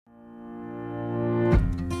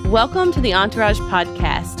Welcome to the Entourage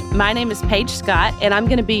Podcast. My name is Paige Scott, and I'm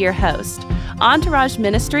going to be your host. Entourage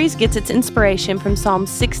Ministries gets its inspiration from Psalm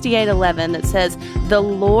 68:11 that says, "The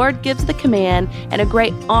Lord gives the command, and a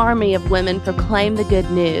great army of women proclaim the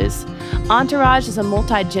good news." Entourage is a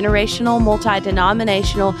multi-generational,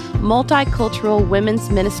 multi-denominational, multicultural women's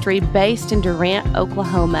ministry based in Durant,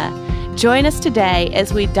 Oklahoma. Join us today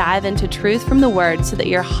as we dive into truth from the Word so that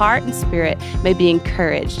your heart and spirit may be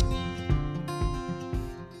encouraged.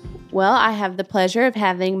 Well, I have the pleasure of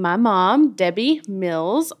having my mom, Debbie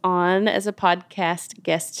Mills, on as a podcast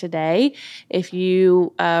guest today. If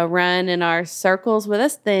you run in our circles with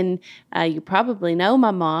us, then you probably know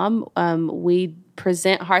my mom. We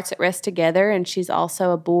present Hearts at Rest together, and she's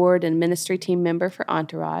also a board and ministry team member for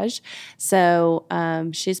Entourage. So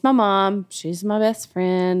she's my mom. She's my best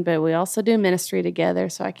friend, but we also do ministry together,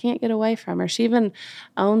 so I can't get away from her. She even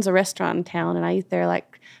owns a restaurant in town, and I eat there like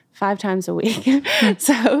 5 times a week.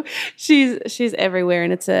 So she's everywhere,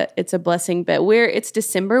 and it's a blessing. But it's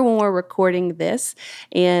December when we're recording this.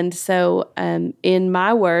 And so in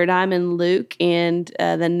my word, I'm in Luke, and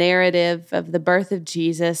the narrative of the birth of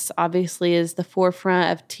Jesus obviously is the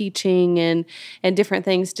forefront of teaching and different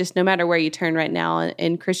things, just no matter where you turn right now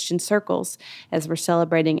in Christian circles as we're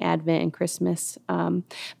celebrating Advent and Christmas.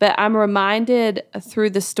 But I'm reminded through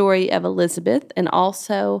the story of Elizabeth and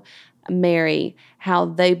also Mary, how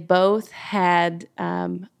they both had a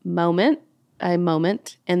moment,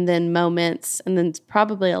 and then moments, and then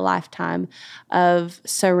probably a lifetime of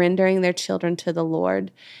surrendering their children to the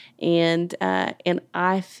Lord. And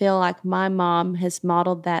I feel like my mom has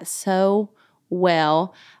modeled that so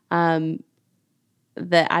well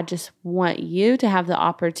that I just want you to have the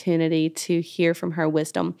opportunity to hear from her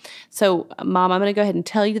wisdom. So, Mom, I'm going to go ahead and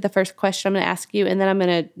tell you the first question I'm going to ask you, and then I'm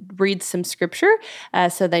going to read some scripture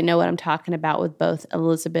so they know what I'm talking about with both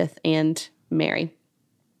Elizabeth and Mary.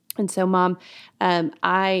 And so, Mom,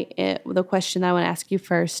 the question that I want to ask you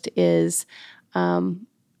first is,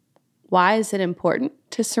 why is it important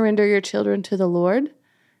to surrender your children to the Lord,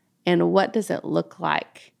 and what does it look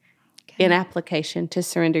like in application to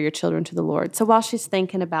surrender your children to the Lord? So while she's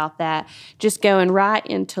thinking about that, just going right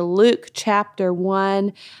into Luke chapter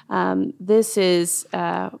 1, this is,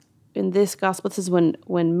 in this gospel, this is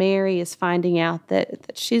when Mary is finding out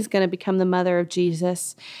that she's going to become the mother of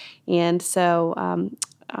Jesus. And so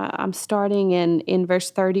I'm starting in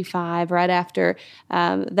verse 35, right after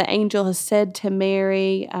the angel has said to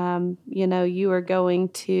Mary, you are going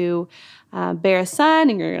to bear a son,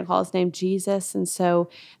 and you're going to call his name Jesus. And so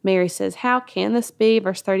Mary says, "How can this be?"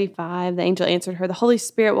 Verse 35, the angel answered her, "The Holy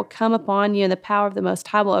Spirit will come upon you, and the power of the Most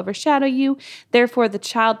High will overshadow you. Therefore, the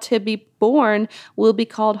child to be born will be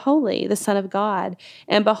called Holy, the Son of God.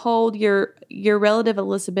 And behold, your relative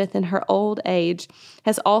Elizabeth in her old age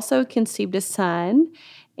has also conceived a son,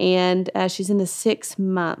 and she's in the 6th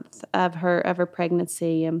month of her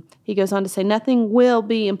pregnancy." And he goes on to say, "Nothing will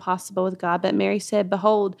be impossible with God." But Mary said,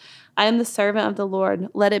 "Behold, I am the servant of the Lord.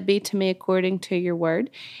 Let it be to me according to your word."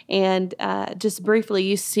 And just briefly,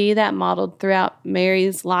 you see that modeled throughout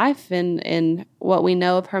Mary's life and what we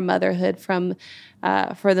know of her motherhood from,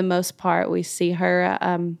 for the most part, we see her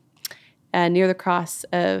near the cross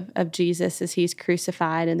of Jesus as he's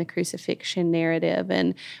crucified in the crucifixion narrative.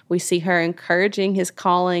 And we see her encouraging his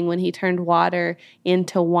calling when he turned water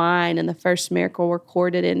into wine, and the first miracle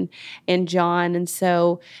recorded in John. And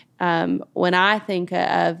so when I think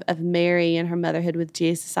of Mary and her motherhood with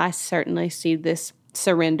Jesus, I certainly see this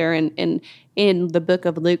surrender. And in the book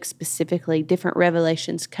of Luke specifically, different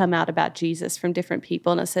revelations come out about Jesus from different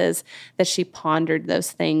people, and it says that she pondered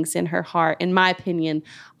those things in her heart, in my opinion,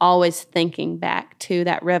 always thinking back to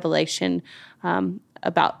that revelation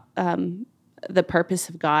about the purpose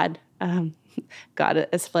of God, God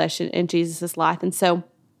as flesh in Jesus' life. And so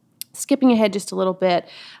skipping ahead just a little bit,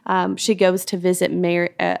 she goes to visit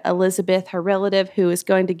Elizabeth, her relative, who is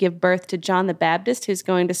going to give birth to John the Baptist, who's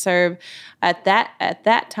going to serve at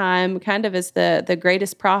that time kind of as the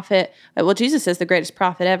greatest prophet. Well, Jesus is the greatest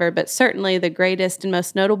prophet ever, but certainly the greatest and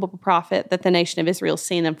most notable prophet that the nation of Israel has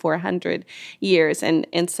seen in 400 years.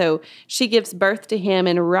 And so she gives birth to him,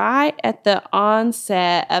 and right at the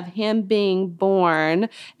onset of him being born,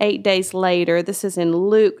 8 days later, this is in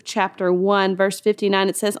Luke chapter 1, verse 59,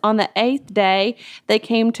 it says, "On the 8th day, they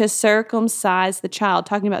came to circumcise the child,"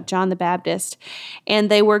 talking about John the Baptist, "and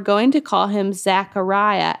they were going to call him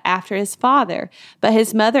Zachariah after his father. But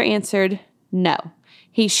his mother answered, 'No,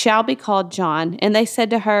 he shall be called John.' And they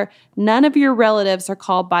said to her, 'None of your relatives are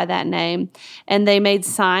called by that name.' And they made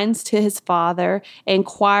signs to his father,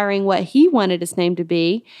 inquiring what he wanted his name to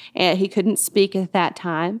be. And he couldn't speak at that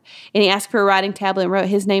time. And he asked for a writing tablet and wrote,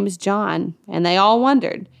 'His name is John.' And they all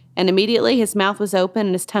wondered. And immediately his mouth was open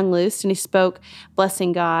and his tongue loosed, and he spoke,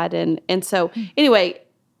 blessing God. And so, anyway,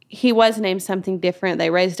 he was named something different. They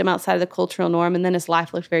raised him outside of the cultural norm, and then his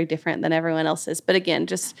life looked very different than everyone else's. But again,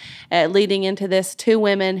 just leading into this, 2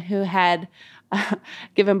 women who had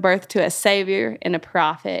given birth to a Savior and a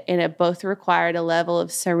prophet, and it both required a level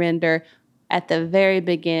of surrender at the very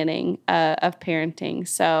beginning of parenting.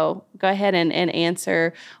 So go ahead and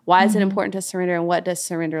answer, why is it important to surrender, and what does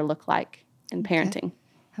surrender look like in parenting?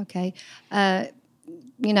 Okay.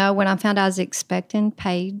 When I found I was expecting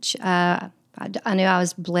Paige, I knew I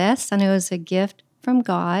was blessed. I knew it was a gift from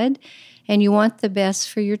God, and you want the best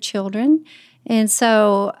for your children. And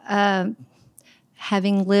so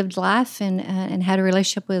having lived life and had a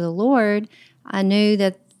relationship with the Lord, I knew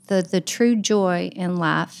that the true joy in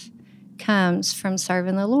life comes from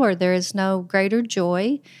serving the Lord. There is no greater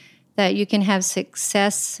joy, that you can have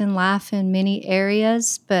success in life in many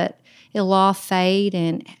areas, but it'll all fade,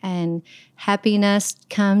 and happiness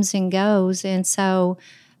comes and goes. And so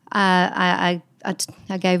I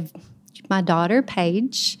gave my daughter,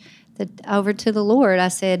 Paige, over to the Lord. I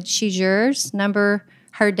said, she's yours. Number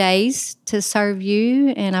her days to serve you,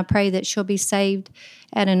 and I pray that she'll be saved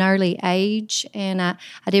at an early age. And I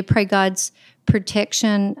did pray God's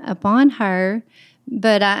protection upon her,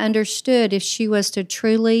 but I understood if she was to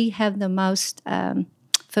truly have the most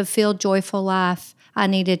fulfilled, joyful life, I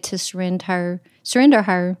needed to surrender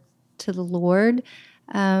her to the Lord.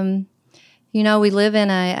 We live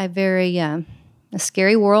in a very a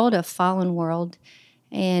scary world, a fallen world,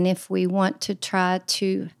 and if we want to try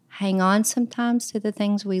to hang on sometimes to the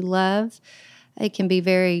things we love, it can be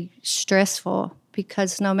very stressful,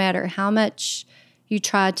 because no matter how much you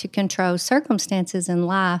try to control circumstances in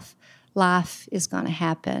life, life is going to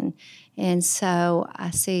happen. And so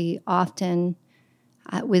I see often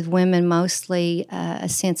with women mostly a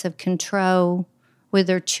sense of control with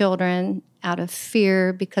their children out of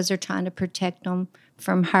fear, because they're trying to protect them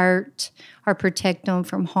from hurt or protect them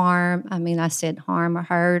from harm. I mean, I said harm or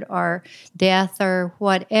hurt or death or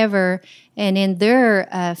whatever. And in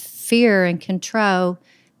their fear and control,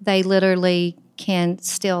 they literally can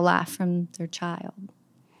steal life from their child.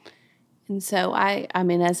 And so I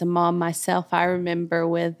mean, as a mom myself, I remember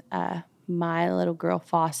with my little girl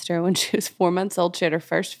Foster, when she was 4 months old, she had her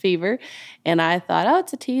first fever. And I thought, oh,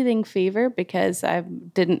 it's a teething fever, because I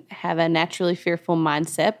didn't have a naturally fearful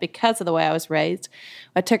mindset because of the way I was raised.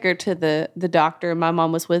 I took her to the doctor, and my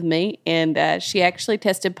mom was with me, and she actually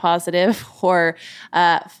tested positive for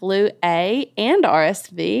flu A and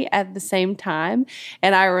RSV at the same time.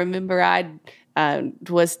 And I remember I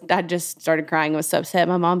just started crying. I was so upset.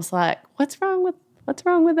 My mom's like, what's wrong with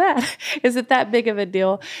that? Is it that big of a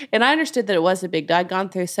deal? And I understood that it was a big deal. I'd gone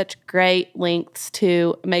through such great lengths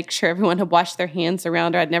to make sure everyone had washed their hands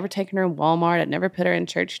around her. I'd never taken her in Walmart. I'd never put her in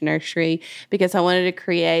church nursery, because I wanted to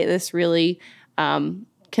create this really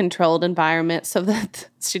controlled environment so that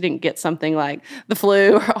she didn't get something like the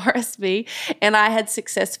flu or RSV. And I had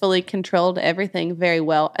successfully controlled everything very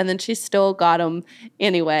well. And then she still got them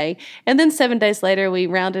anyway. And then 7 days later, we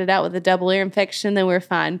rounded it out with a double ear infection. Then we were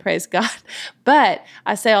fine, praise God. But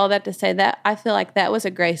I say all that to say that I feel like that was a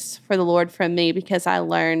grace for the Lord from me, because I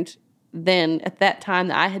learned then at that time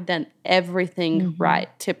that I had done everything right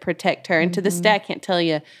to protect her. And to this day, I can't tell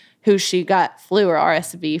you who she got flu or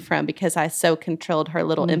RSV from, because I so controlled her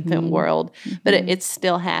little infant world. But it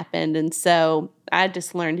still happened. And so I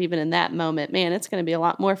just learned even in that moment, man, it's going to be a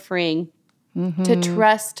lot more freeing to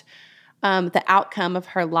trust the outcome of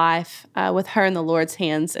her life with her in the Lord's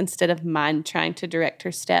hands, instead of mine trying to direct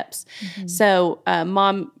her steps. So,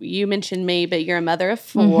 Mom, you mentioned me, but you're a mother of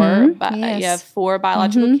 4. Yes. You have 4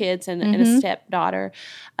 biological kids and a stepdaughter.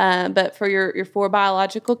 But for your 4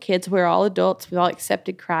 biological kids, we're all adults. We all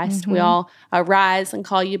accepted Christ. We all rise and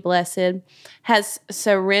call you blessed. Has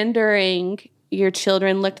surrendering your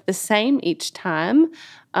children looked the same each time,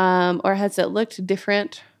 or has it looked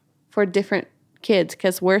different for different kids?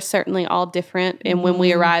 Because we're certainly all different. And when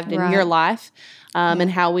we arrived in your life and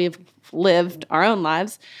how we've lived our own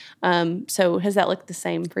lives. So has that looked the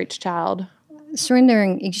same for each child?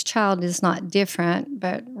 Surrendering each child is not different,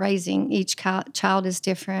 but raising each child is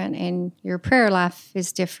different, and your prayer life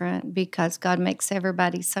is different, because God makes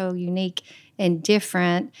everybody so unique and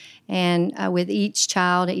different. And with each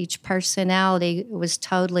child, each personality was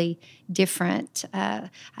totally different. I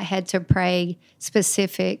had to pray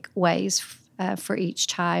specific ways for each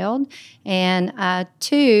child. And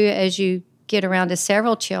 2, as you get around to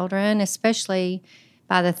several children, especially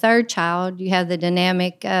by the 3rd child, you have the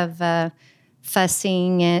dynamic of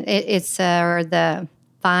fussing, and it's or the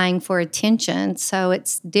vying for attention. So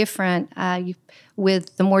it's different.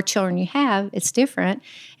 with the more children you have, it's different.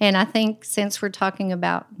 And I think since we're talking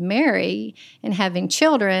about Mary and having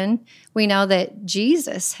children, we know that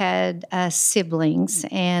Jesus had siblings,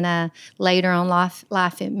 and later on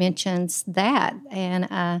life it mentions that. And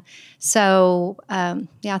I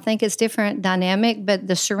think it's different dynamic, but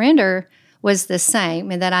the surrender was the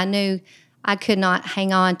same, and that I knew I could not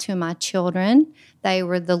hang on to my children. They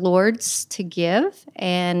were the Lord's to give,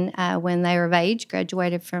 and when they were of age,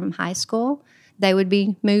 graduated from high school, they would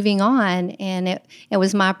be moving on. And it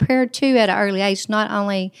was my prayer, too, at an early age, not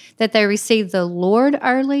only that they received the Lord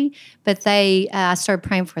early, but I started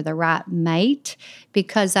praying for the right mate,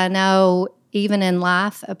 because I know even in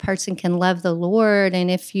life, a person can love the Lord, and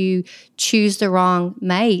if you choose the wrong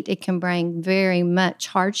mate, it can bring very much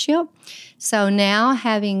hardship. So now,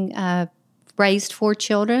 having raised 4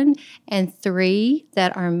 children and 3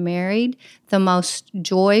 that are married, the most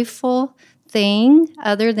joyful thing,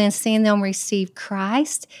 other than seeing them receive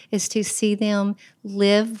Christ, is to see them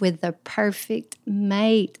live with the perfect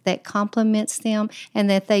mate that complements them, and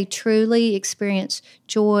that they truly experience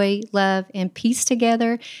joy, love, and peace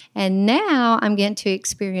together. And now I'm getting to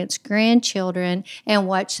experience grandchildren and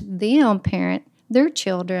watch them parent their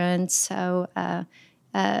children. So,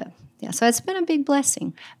 so it's been a big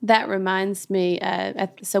blessing. That reminds me,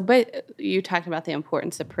 but you talked about the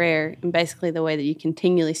importance of prayer, and basically the way that you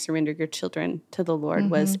continually surrendered your children to the Lord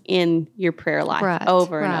was in your prayer life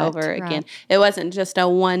over and over again. It wasn't just a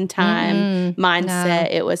one-time mindset.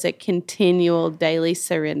 No. It was a continual daily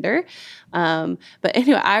surrender. But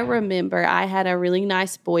anyway, I remember I had a really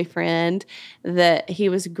nice boyfriend that he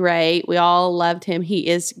was great. We all loved him. He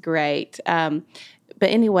is great. But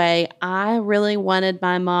anyway, I really wanted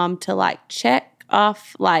my mom to check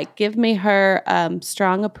off, give me her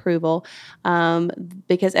strong approval,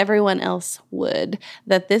 because everyone else would,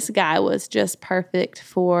 that this guy was just perfect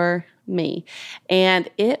for me. And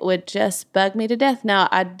it would just bug me to death. Now,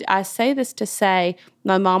 I say this to say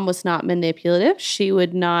my mom was not manipulative. She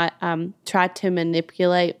would not try to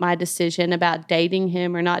manipulate my decision about dating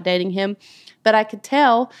him or not dating him. But I could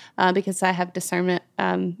tell, because I have discernment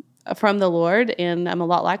from the Lord, and I'm a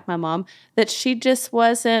lot like my mom, that she just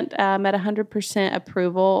wasn't at 100%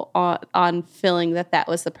 approval on feeling that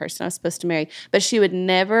was the person I was supposed to marry. But she would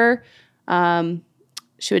never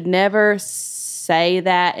say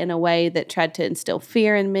that in a way that tried to instill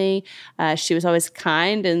fear in me. She was always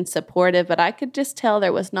kind and supportive, but I could just tell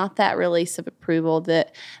there was not that release of approval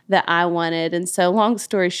that I wanted. And so, long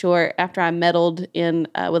story short, after I meddled in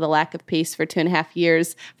with a lack of peace for 2.5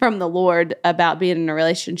 years from the Lord about being in a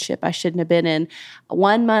relationship I shouldn't have been in,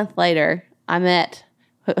 1 month later, I met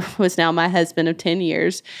who was now my husband of 10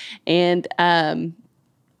 years. And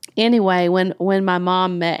anyway, when my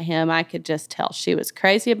mom met him, I could just tell she was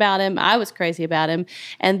crazy about him. I was crazy about him.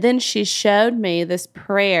 And then she showed me this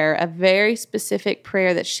prayer, a very specific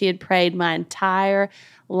prayer that she had prayed my entire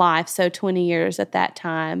life, so 20 years at that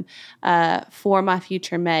time, for my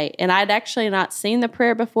future mate. And I'd actually not seen the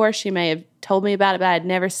prayer before. She may have told me about it, but I'd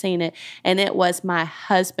never seen it. And it was my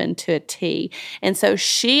husband to a T. And so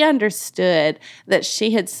she understood that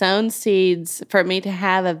she had sown seeds for me to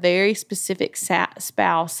have a very specific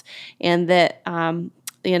spouse, and that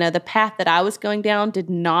the path that I was going down did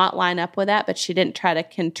not line up with that, but she didn't try to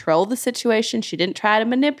control the situation. She didn't try to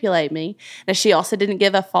manipulate me. And she also didn't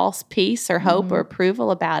give a false peace or hope or approval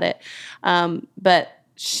about it. But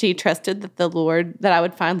she trusted that I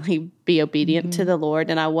would finally be obedient to the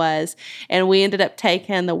Lord, and I was. And we ended up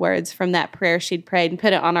taking the words from that prayer she'd prayed and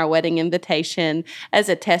put it on our wedding invitation as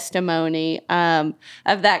a testimony of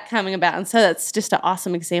that coming about. And so that's just an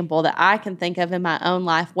awesome example that I can think of in my own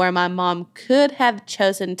life, where my mom could have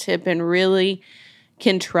chosen to have been really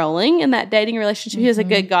controlling in that dating relationship. He was a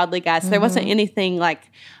good, godly guy, so there wasn't anything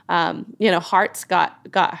hearts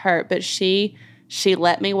got hurt, but she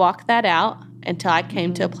let me walk that out until I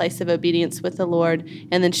came to a place of obedience with the Lord.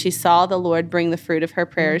 And then she saw the Lord bring the fruit of her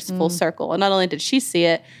prayers full circle. And not only did she see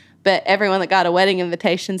it, but everyone that got a wedding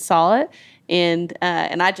invitation saw it. And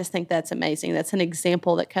I just think that's amazing. That's an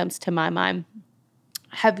example that comes to my mind.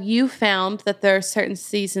 Have you found that there are certain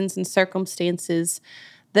seasons and circumstances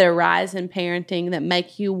that arise in parenting that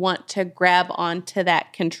make you want to grab onto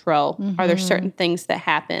that control? Are there certain things that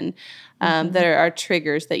happen that are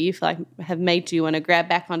triggers that you feel like have made you want to grab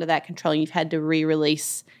back onto that control, and you've had to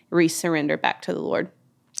re-surrender back to the Lord?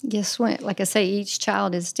 Yes, like I say, each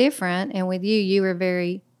child is different, and with you were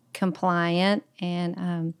very compliant,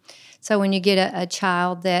 and so when you get a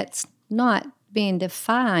child that's not being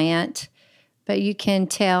defiant, but you can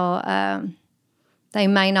tell they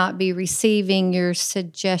may not be receiving your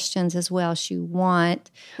suggestions as well as you want,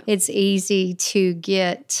 it's easy to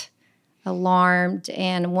get alarmed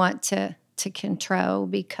and want to control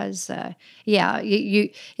because, you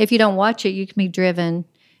if you don't watch it, you can be driven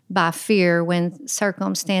by fear when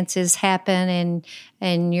circumstances happen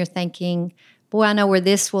and you're thinking, boy, I know where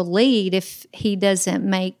this will lead if he doesn't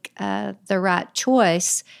make the right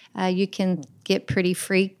choice. You can get pretty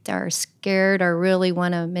freaked or scared or really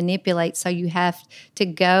want to manipulate. So you have to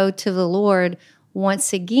go to the Lord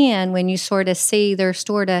once again when you sort of see they're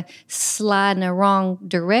sort of sliding a wrong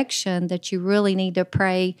direction, that you really need to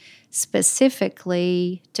pray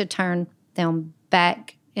specifically to turn them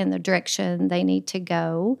back in the direction they need to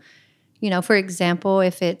go. You know, for example,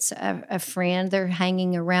 if it's a friend they're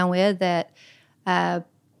hanging around with that,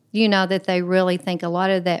 that they really think a lot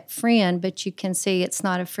of that friend, but you can see it's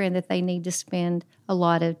not a friend that they need to spend a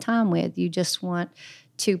lot of time with. You just want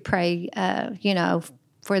to pray,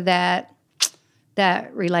 for that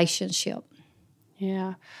relationship.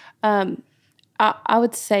 Yeah. I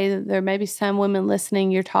would say that there may be some women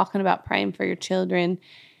listening, you're talking about praying for your children,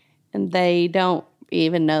 and they don't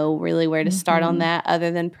even know really where to start on that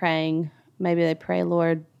other than praying. Maybe they pray,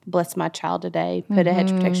 Lord, bless my child today, put a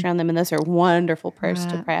hedge of protection around them. And those are wonderful prayers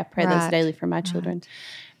to pray. I pray those daily for my children.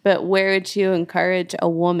 But where would you encourage a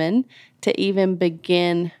woman to even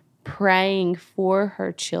begin praying for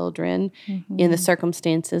her children in the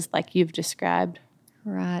circumstances like you've described?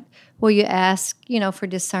 Right. Well, you ask, for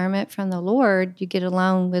discernment from the Lord. You get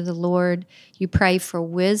alone with the Lord. You pray for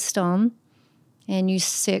wisdom, and you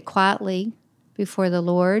sit quietly before the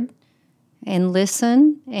Lord and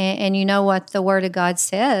listen. And you know what the Word of God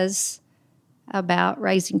says about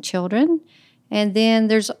raising children. And then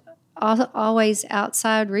there's always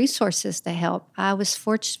outside resources to help. I was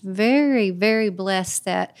very, very blessed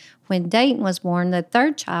that when Dayton was born, the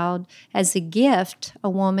third child, as a gift, a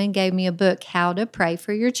woman gave me a book, How to Pray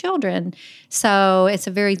for Your Children. So it's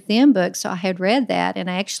a very thin book, so I had read that, and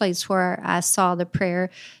actually it's where I saw the prayer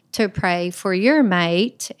to pray for your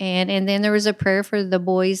mate, and then there was a prayer for the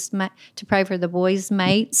boys, to pray for the boys'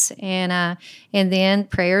 mates, and then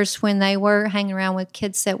prayers when they were hanging around with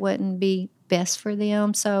kids that wouldn't be best for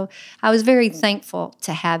them. So I was very thankful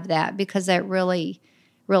to have that because that really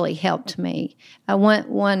helped me.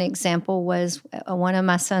 One example was one of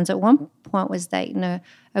my sons at one point was dating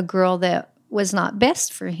a girl that was not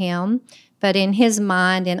best for him, but in his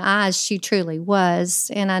mind and eyes, she truly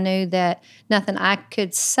was. And I knew that nothing I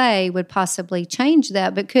could say would possibly change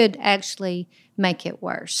that, but could actually make it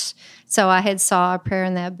worse. So I had saw a prayer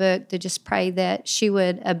in that book to just pray that she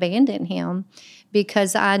would abandon him,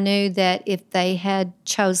 because I knew that if they had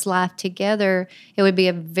chose life together, it would be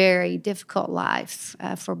a very difficult life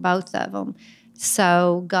for both of them.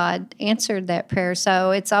 So God answered that prayer. So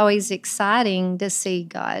it's always exciting to see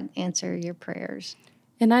God answer your prayers.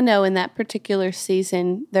 And I know in that particular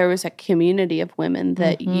season, there was a community of women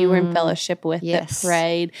that you were in fellowship with that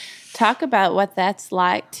prayed. Talk about what that's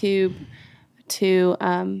like to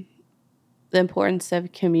the importance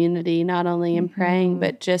of community, not only in praying,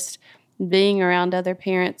 but just being around other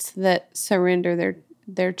parents that surrender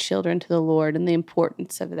their children to the Lord, and the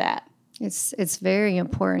importance of that. It's very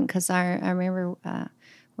important, because I remember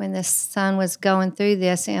when the son was going through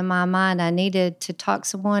this, in my mind I needed to talk to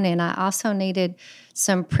someone, and I also needed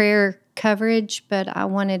some prayer coverage, but I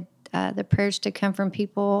wanted the prayers to come from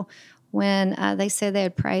people when they said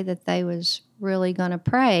they'd pray that they was really going to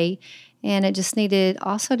pray, and it just needed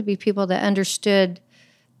also to be people that understood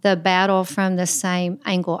the battle from the same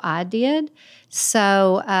angle I did.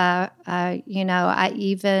 So, I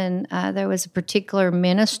even, there was a particular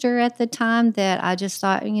minister at the time that I just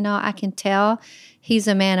thought, I can tell he's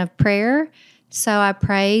a man of prayer. So I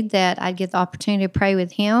prayed that I'd get the opportunity to pray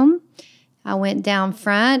with him. I went down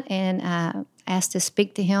front and asked to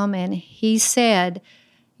speak to him, and he said,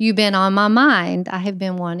 "You've been on my mind. I have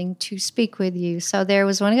been wanting to speak with you." So there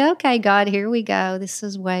was one, okay, God, here we go. This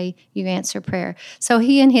is the way you answer prayer. So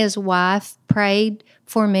he and his wife prayed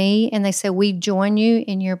for me, and they said, "We join you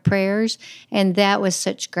in your prayers." And that was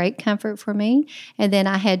such great comfort for me. And then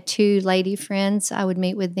I had 2 lady friends. I would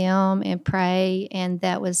meet with them and pray, and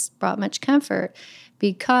that brought much comfort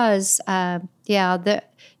because,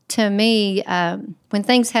 to me, when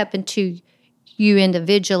things happen to you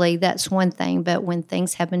individually, that's one thing. But when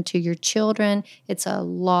things happen to your children, it's a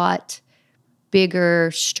lot bigger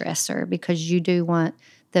stressor, because you do want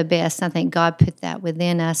the best. I think God put that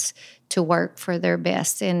within us to work for their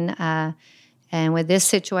best. And with this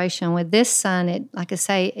situation, with this son, like I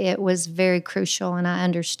say, it was very crucial, and I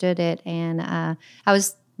understood it. And I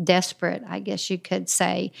was desperate, I guess you could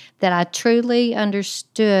say, that I truly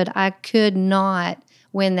understood I could not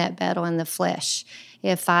win that battle in the flesh.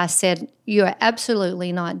 If I said, "You are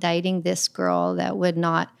absolutely not dating this girl that would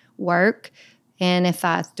not work. And if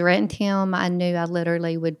I threatened him, I knew I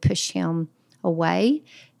literally would push him away.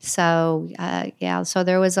 So, so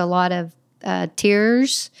there was a lot of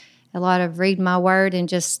tears, a lot of reading my word, and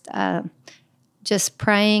just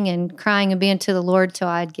praying and crying and being to the Lord till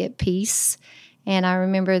I'd get peace. And I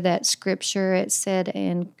remember that scripture, it said,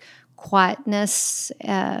 in quietness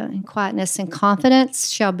and confidence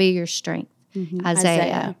shall be your strength.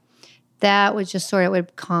 Isaiah. That would just it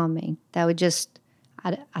would calm me. That would just,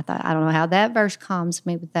 I thought, I don't know how that verse calms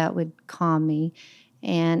me, but that would calm me.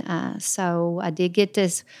 And so I did get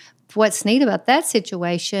this. What's neat about that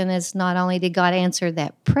situation is not only did God answer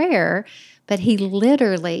that prayer, but he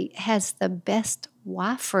literally has the best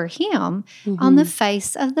wife for him on the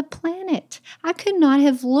face of the planet. I could not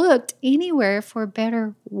have looked anywhere for a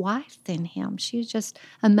better wife than him. She was just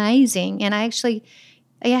amazing. And I actually,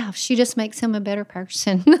 she just makes him a better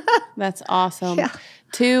person. That's awesome. Yeah.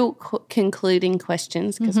 Two concluding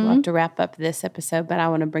questions, because we'll have to wrap up this episode, but I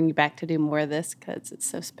want to bring you back to do more of this because it's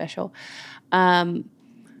so special.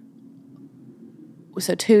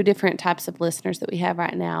 So two different types of listeners that we have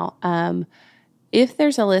right now. If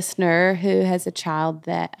there's a listener who has a child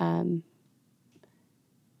that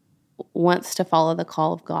wants to follow the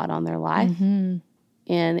call of God on their life,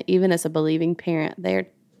 and even as a believing parent, they're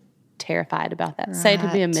terrified about that. Right. Say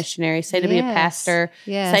to be a missionary, say to be a pastor,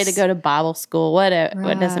 say to go to Bible school, what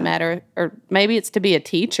doesn't matter. Or maybe it's to be a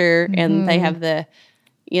teacher, and they have the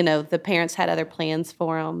parents had other plans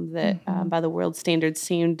for them that by the world standards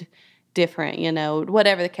seemed different,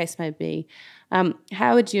 whatever the case may be.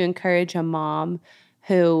 How would you encourage a mom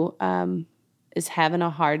who is having a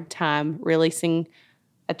hard time releasing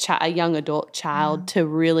a young adult child to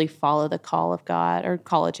really follow the call of God, or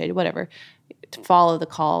college age, whatever, to follow the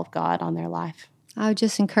call of God on their life? I would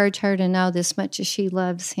just encourage her to know, this much as she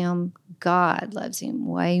loves him, God loves him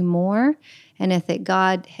way more. And if that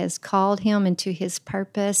God has called him into his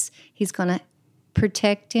purpose, he's going to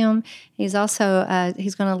protect him. He's also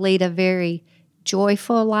he's going to lead a very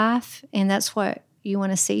joyful life, and that's what you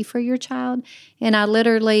want to see for your child. And I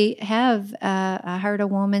literally have I heard a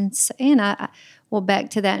woman say, and back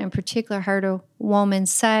to that in particular, heard a woman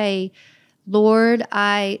say, Lord,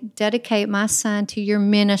 I dedicate my son to your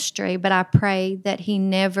ministry, but I pray that he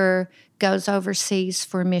never goes overseas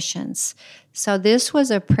for missions. So this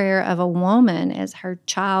was a prayer of a woman as her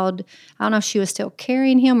child. I don't know if she was still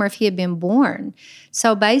carrying him or if he had been born.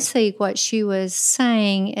 So basically what she was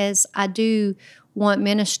saying is, I do want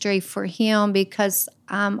ministry for him because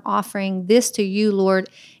I'm offering this to you, Lord,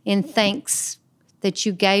 in thanks that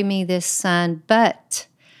you gave me this son, but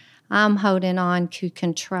I'm holding on to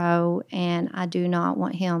control, and I do not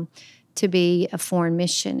want him to be a foreign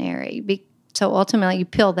missionary. So ultimately, you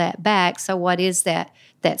peel that back. So what is that?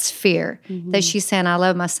 That's fear. That she's saying, I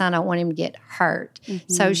love my son, I don't want him to get hurt.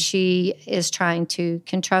 So she is trying to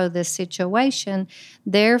control this situation.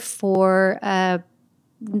 Therefore,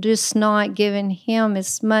 just not giving him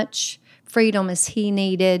as much freedom as he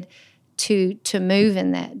needed to move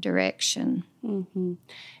in that direction.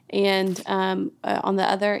 And on the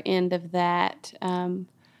other end of that,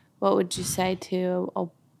 what would you say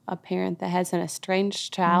to a parent that has an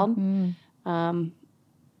estranged child,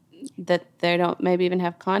 that they don't maybe even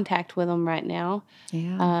have contact with them right now?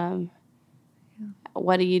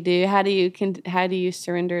 What do you do? How do you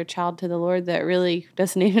surrender a child to the Lord that really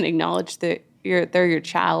doesn't even acknowledge that they're your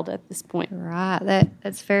child at this point? Right.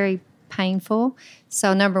 That's very painful.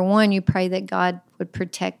 So number one, you pray that God would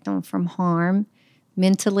protect them from harm,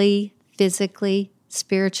 mentally, physically,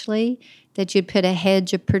 spiritually, that you'd put a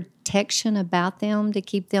hedge of protection about them to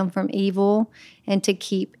keep them from evil and to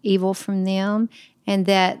keep evil from them, and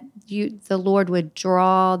that the Lord would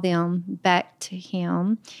draw them back to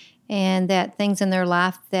him, and that things in their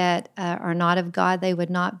life that are not of God, they would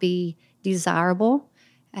not be desirable,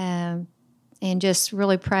 and just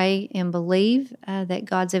really pray and believe that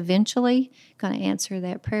God's eventually going to answer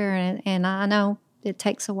that prayer. And I know it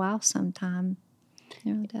takes a while sometimes.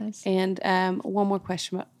 It does. And one more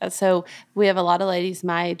question. So we have a lot of ladies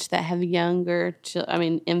my age that have younger,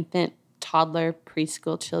 infant, toddler,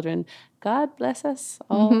 preschool children. God bless us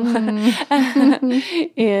all. And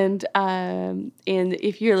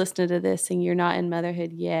if you're listening to this and you're not in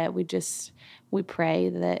motherhood yet, we pray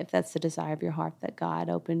that if that's the desire of your heart, that God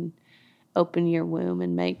open your womb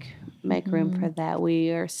and make room for that.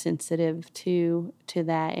 We are sensitive to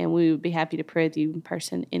that, and we would be happy to pray with you in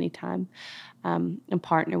person anytime, and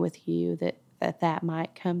partner with you that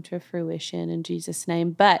might come to fruition in Jesus'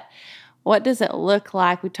 name. But what does it look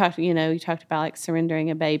like? You talked about like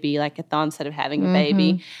surrendering a baby, like at the onset of having a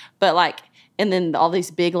baby, but like and then all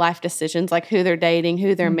these big life decisions like who they're dating,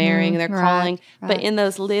 who they're marrying, their calling. But in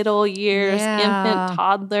those little years, infant,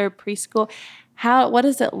 toddler, preschool, what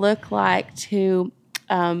does it look like to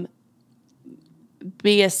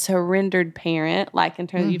be a surrendered parent, like in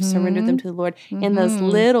terms of you've surrendered them to the Lord in those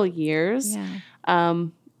little years?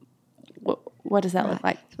 What does that look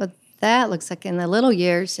like? What that looks like in the little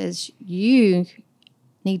years is you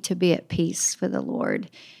need to be at peace with the Lord.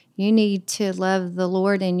 You need to love the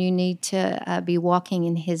Lord, and you need to be walking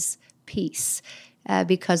in His peace,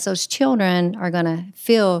 because those children are going to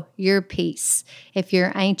feel your peace. If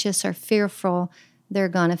you're anxious or fearful, they're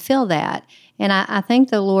going to feel that. And I thank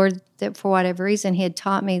the Lord that for whatever reason He had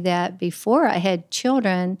taught me that before I had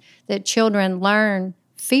children, that children learn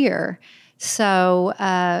fear. So,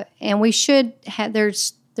 and we should have,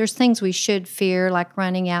 there's things we should fear, like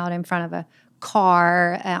running out in front of a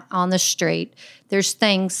car on the street. There's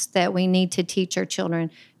things that we need to teach our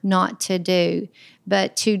children not to do.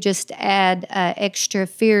 But to just add extra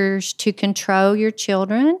fears to control your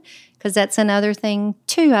children, because that's another thing,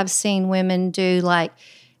 too, I've seen women do, like,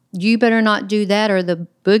 you better not do that or the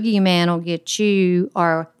boogeyman will get you,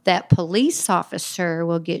 or that police officer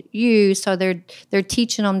will get you. So they're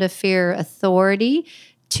teaching them to fear authority,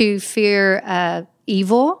 to fear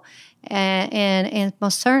evil, and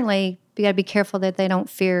most certainly you got to be careful that they don't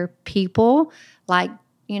fear people. Like,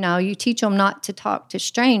 you teach them not to talk to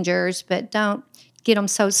strangers, but don't get them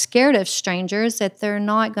so scared of strangers that they're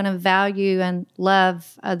not going to value and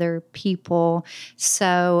love other people.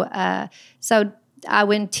 So I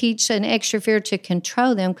wouldn't teach an extra fear to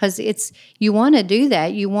control them, because you want to do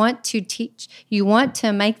that. You want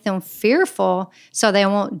to make them fearful so they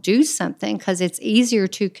won't do something, because it's easier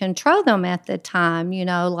to control them at the time.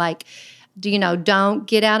 Don't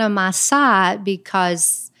get out of my sight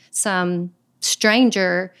because some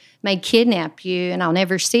stranger may kidnap you and I'll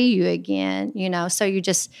never see you again, So you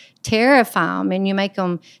just terrify them and you make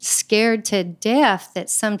them scared to death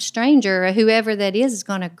that some stranger or whoever that is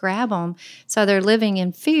going to grab them. So they're living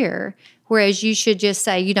in fear. Whereas you should just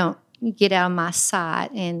say, you don't get out of my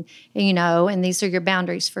sight, and these are your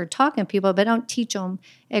boundaries for talking to people, but don't teach them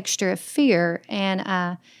extra fear. And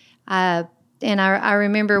I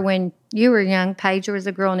remember when you were young, Paige, there was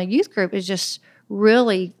a girl in a youth group who was just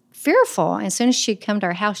really fearful. And as soon as she'd come to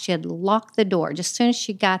our house, she had locked the door just as soon as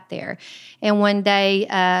she got there. And one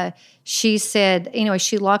day she said,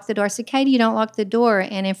 she locked the door. I said, Katie, you don't lock the door.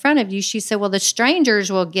 And in front of you, she said, well, the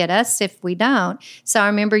strangers will get us if we don't. So I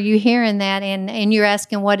remember you hearing that, and you're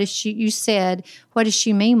asking, you said, what does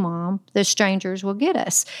she mean, Mom? The strangers will get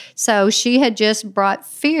us. So she had just brought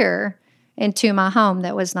fear into my home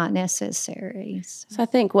that was not necessary. So I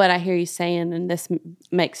think what I hear you saying, and this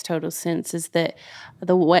makes total sense, is that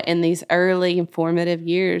in these early informative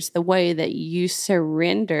years, the way that you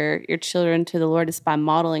surrender your children to the Lord is by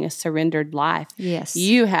modeling a surrendered life. Yes.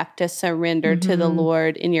 You have to surrender to the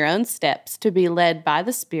Lord in your own steps, to be led by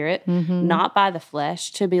the Spirit, not by the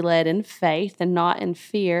flesh, to be led in faith and not in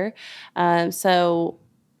fear.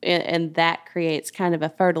 And that creates kind of a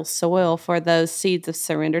fertile soil for those seeds of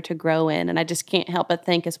surrender to grow in. And I just can't help but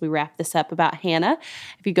think, as we wrap this up, about Hannah.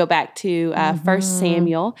 If you go back to 1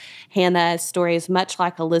 Samuel, Hannah's story is much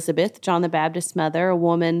like Elizabeth, John the Baptist's mother, a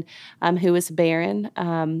woman who was barren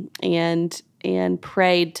and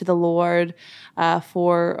prayed to the Lord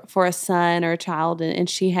for a son or a child, and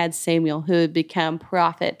she had Samuel, who had become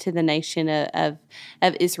prophet to the nation of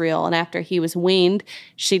Israel. And after he was weaned,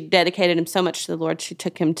 she dedicated him so much to the Lord, she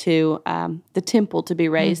took him to the temple to be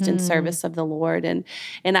raised in service of the Lord. And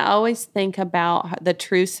I always think about the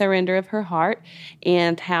true surrender of her heart,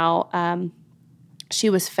 and how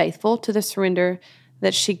she was faithful to the surrender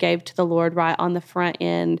that she gave to the Lord right on the front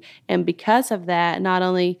end. And because of that, not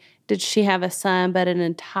only did she have a son, but an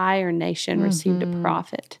entire nation received a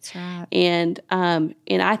prophet. That's right. And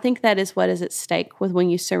I think that is what is at stake with when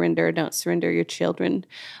you surrender. Don't surrender your children.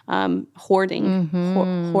 Hoarding.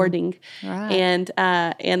 Right. And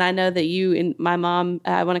I know that you and my mom,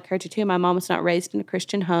 I want to encourage you too, my mom was not raised in a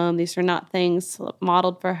Christian home. These are not things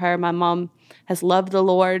modeled for her. My mom has loved the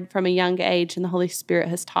Lord from a young age, and the Holy Spirit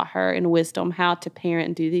has taught her in wisdom how to parent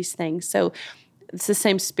and do these things. So it's the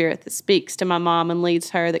same Spirit that speaks to my mom and leads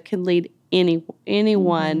her that can lead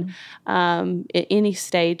anyone at any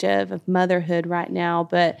stage of motherhood right now.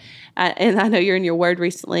 But and I know you're in your word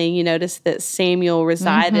recently, and you noticed that Samuel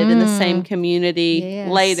resided in the same community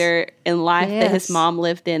later in life that his mom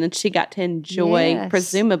lived in, and she got to enjoy,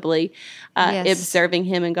 presumably, observing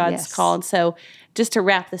him in God's call. And so just to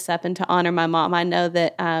wrap this up and to honor my mom, I know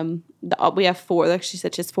that we have four, like she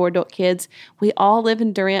said, she has 4 adult kids. We all live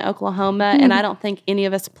in Durant, Oklahoma, and I don't think any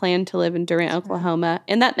of us plan to live in Durant, Oklahoma.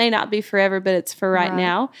 And that may not be forever, but it's for right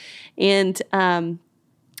now. And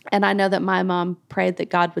I know that my mom prayed that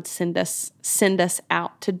God would send us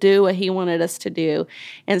out to do what he wanted us to do.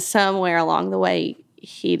 And somewhere along the way,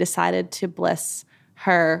 he decided to bless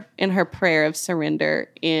her in her prayer of surrender,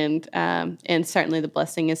 and certainly the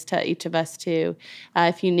blessing is to each of us too.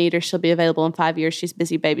 If you need her, she'll be available in 5 years. She's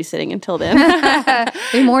busy babysitting until then.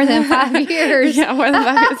 Be more than 5 years. Yeah, more than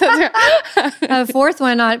 5 years. That's right. Fourth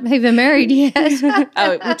one, not even married yet.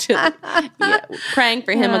 Which is, praying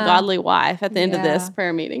for him a godly wife at the end of this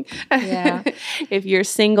prayer meeting. Yeah. If you're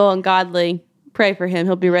single and godly, pray for him.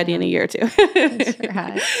 He'll be ready in a year or 2. That's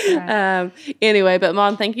right. Anyway, but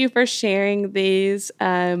Mom, thank you for sharing these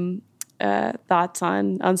thoughts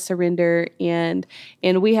on surrender. And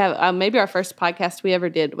we have maybe our first podcast we ever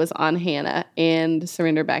did was on Hannah and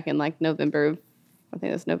surrender back in like November of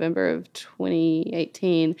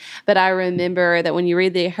 2018. But I remember that when you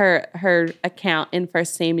read her account in 1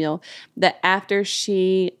 Samuel, that after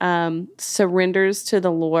she surrenders to the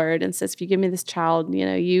Lord and says, if you give me this child,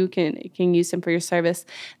 you can use him for your service,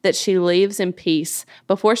 that she leaves in peace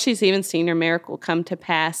before she's even seen her miracle come to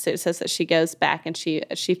pass. So it says that she goes back and she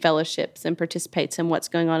fellowships and participates in what's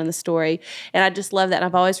going on in the story. And I just love that. And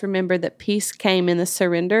I've always remembered that peace came in the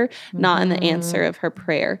surrender, not in the answer of her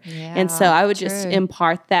prayer. Yeah, and so I would just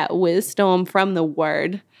impart that wisdom from the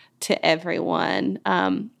word to everyone,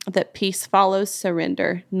 that peace follows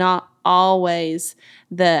surrender, not always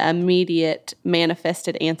the immediate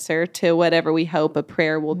manifested answer to whatever we hope a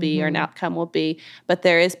prayer will be or an outcome will be, but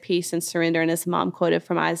there is peace and surrender. And as Mom quoted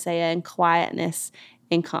from Isaiah, in quietness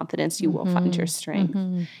and confidence, you will find your strength.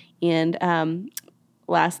 And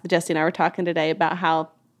Jesse and I were talking today about how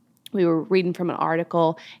we were reading from an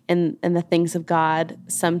article, and the things of God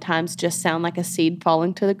sometimes just sound like a seed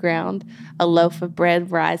falling to the ground, a loaf of bread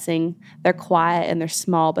rising. They're quiet and they're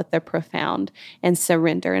small, but they're profound. And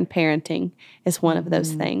surrender and parenting is one of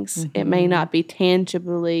those things. It may not be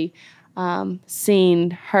tangibly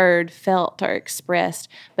seen, heard, felt, or expressed,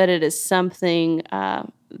 but it is something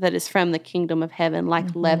that is from the kingdom of heaven,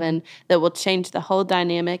 like leaven, that will change the whole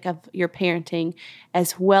dynamic of your parenting,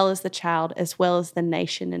 as well as the child, as well as the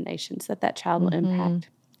nation and nations that child will impact,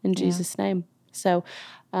 in Jesus' name. So,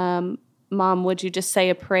 Mom, would you just say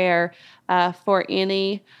a prayer for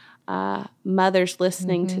any mothers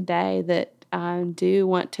listening today that do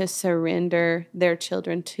want to surrender their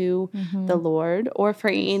children to the Lord, or for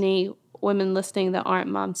any women listening that aren't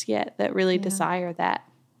moms yet that really desire that?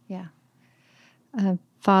 Yeah.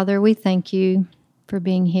 Father, we thank you for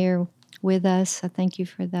being here with us. I thank you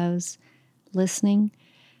for those listening.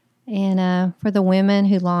 And for the women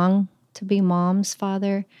who long to be moms,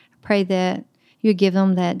 Father, I pray that you give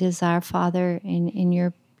them that desire, Father, in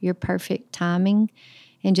your perfect timing,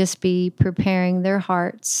 and just be preparing their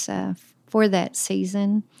hearts for that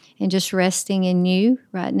season, and just resting in you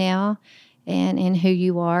right now and in who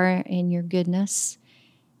you are and your goodness.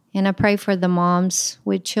 And I pray for the moms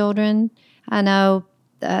with children. I know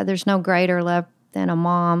there's no greater love than a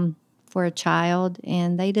mom for a child,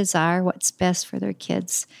 and they desire what's best for their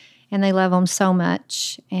kids, and they love them so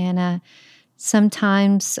much. And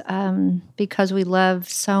sometimes because we love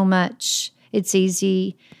so much, it's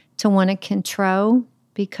easy to want to control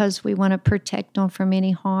because we want to protect them from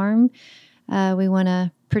any harm. We want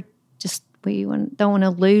to don't want to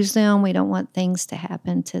lose them. We don't want things to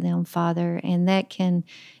happen to them, Father, and that can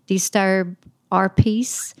disturb our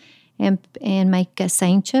peace and make us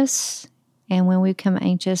anxious. And when we become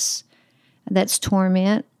anxious, that's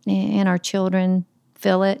torment, and our children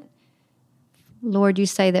feel it. Lord, you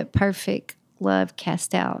say that perfect love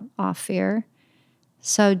casts out all fear.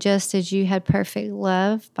 So just as you had perfect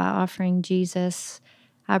love by offering Jesus,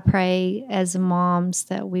 I pray as moms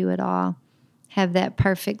that we would all have that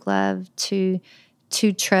perfect love to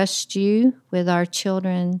trust you with our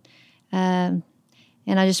children. And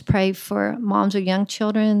I just pray for moms with young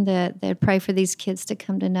children that they'd pray for these kids to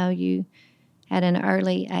come to know you at an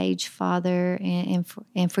early age, Father, and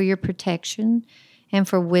for your protection and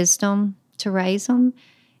for wisdom to raise them.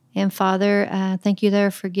 And Father, thank you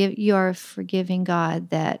that you are a forgiving God,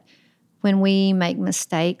 that when we make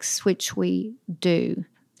mistakes, which we do,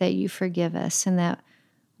 that you forgive us, and that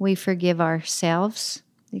we forgive ourselves,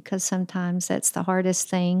 because sometimes that's the hardest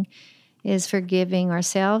thing, is forgiving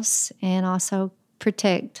ourselves, and also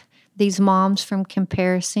protect these moms from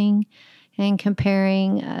comparing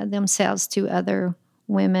themselves to other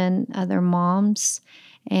women, other moms,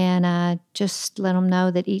 and just let them know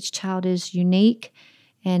that each child is unique.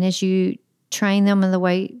 And as you train them in the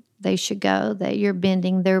way they should go, that you're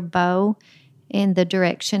bending their bow in the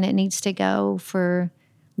direction it needs to go for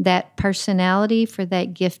that personality, for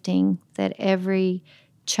that gifting, that every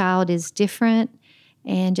child is different,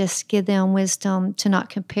 and just give them wisdom to not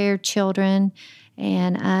compare children,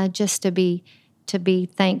 and just to be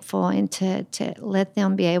thankful, and to let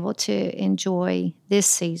them be able to enjoy this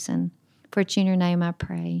season. For it's in your name I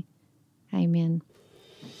pray. Amen.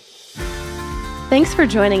 Thanks for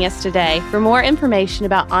joining us today. For more information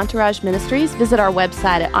about Entourage Ministries, visit our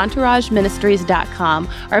website at entourageministries.com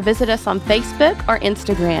or visit us on Facebook or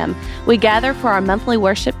Instagram. We gather for our monthly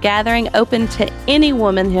worship gathering open to any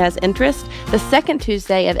woman who has interest the second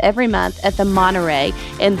Tuesday of every month at the Monterey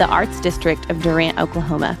in the Arts District of Durant,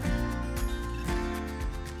 Oklahoma.